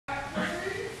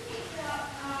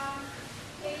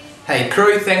Hey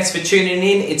crew, thanks for tuning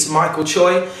in. It's Michael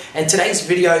Choi, and today's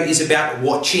video is about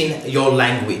watching your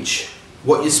language,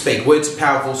 what you speak. Words are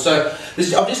powerful. So I've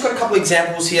just got a couple of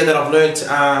examples here that I've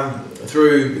learned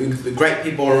through great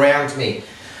people around me.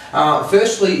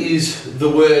 Firstly is the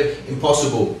word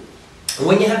impossible.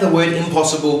 When you have the word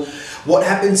impossible, what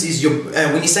happens is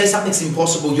when you say something's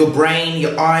impossible, your brain,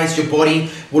 your eyes, your body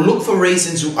will look for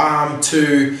reasons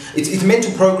it's a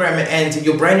mental program, and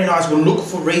your brain and eyes will look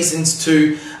for reasons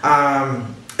to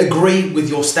agree with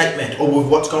your statement or with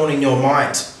what's going on in your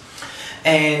mind.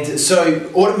 And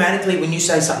so automatically when you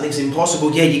say something's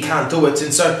impossible, yeah, you can't do it.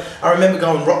 And so I remember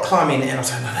going rock climbing and I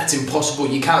was like, no, that's impossible,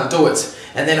 you can't do it.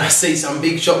 And then I see some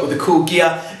big shot with a cool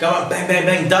gear go up, bang, bang,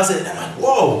 bang, does it. And I'm like,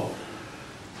 whoa.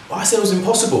 I said it was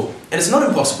impossible, and it's not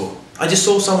impossible. I just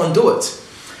saw someone do it.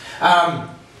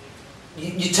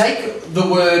 You take the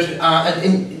word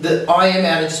and the I am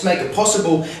out and just make it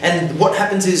possible, and what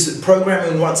happens is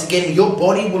programming, once again, your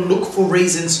body will look for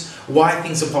reasons why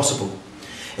things are possible.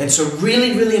 And so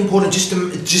really, really important just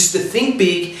to think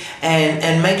big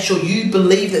and make sure you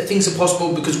believe that things are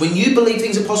possible, because when you believe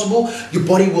things are possible, your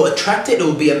body will attract it, it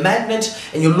will be a magnet,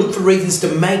 and you'll look for reasons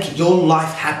to make your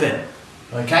life happen.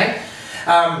 Okay?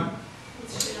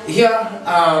 Here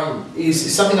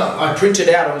is something I printed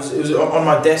out. It was on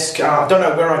my desk. I don't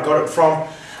know where I got it from,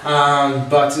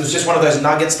 but it was just one of those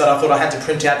nuggets that I thought I had to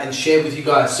print out and share with you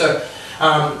guys. So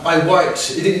I won't.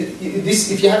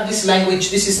 If you have this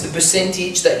language, this is the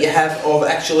percentage that you have of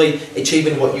actually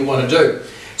achieving what you want to do.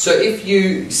 So if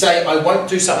you say, I won't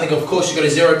do something, of course you've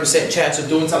got a 0% chance of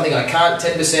doing something. I can't,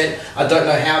 10%. I don't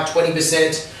know how,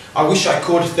 20%. I wish I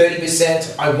could,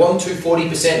 30%, I want to,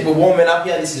 40%, we're warming up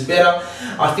here, this is better.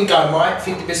 I think I might,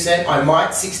 50%, I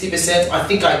might, 60%, I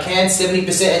think I can, 70%,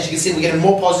 as you can see we're getting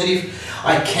more positive.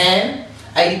 I can,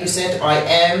 80%, I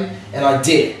am, and I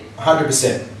did,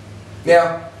 100%.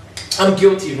 Now, I'm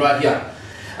guilty right here.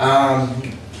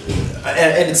 And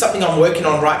it's something I'm working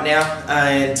on right now,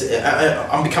 and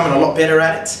I'm becoming a lot better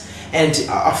at it. And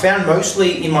I found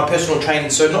mostly in my personal training,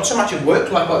 so not so much at work,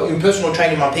 like in personal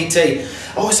training, my PT,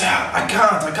 I always say, I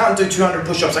can't do 200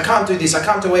 push-ups, I can't do this, I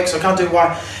can't do X, I can't do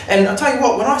Y. And I'll tell you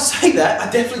what, when I say that, I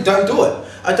definitely don't do it.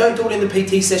 I don't do it in the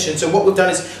PT session. So what we've done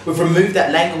is we've removed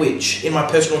that language in my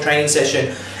personal training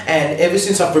session. And ever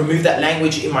since I've removed that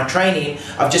language in my training,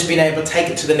 I've just been able to take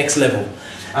it to the next level.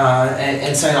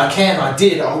 And saying, I can, I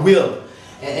did, I will,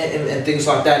 and things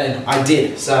like that, and I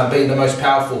did, so being the most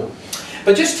powerful.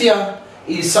 But just here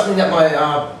is something that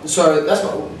so that's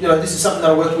this is something that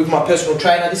I worked with my personal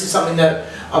trainer. This is something that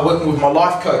I'm working with my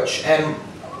life coach, and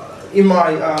in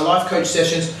my life coach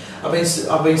sessions, I've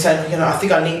been saying, I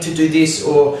think I need to do this,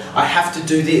 or I have to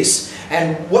do this.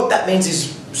 And what that means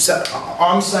is,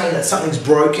 I'm saying that something's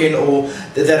broken, or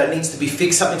that it needs to be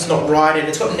fixed, something's not right, and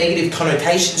it's got negative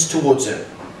connotations towards it.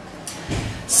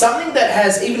 Something that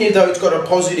has, even though it's got a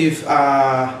positive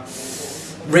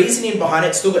reasoning behind it,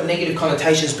 it's still got negative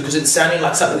connotations because it's sounding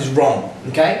like something's wrong.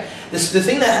 Okay,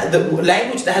 the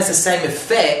language that has the same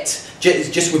effect,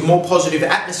 just with more positive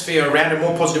atmosphere around it,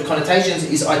 more positive connotations,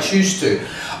 is I choose to.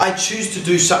 I choose to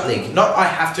do something, not I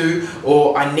have to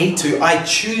or I need to. I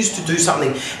choose to do something,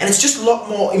 and it's just a lot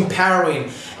more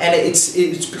empowering. And it's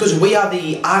because we are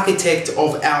the architect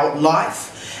of our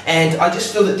life, and I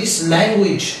just feel that this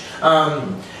language,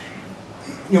 so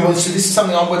this is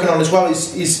something I'm working on as well.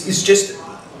 Is just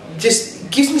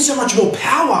gives me so much more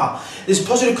power. There's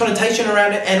positive connotation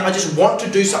around it, and I just want to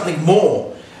do something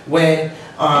more when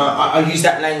I use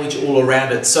that language all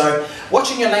around it. So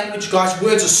watching your language, guys,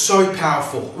 words are so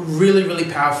powerful, really, really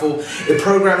powerful. It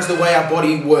programs the way our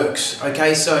body works.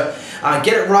 Okay, so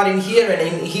get it right in here and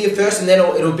in here first, and then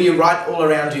it'll be right all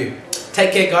around you.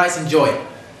 Take care, guys. Enjoy.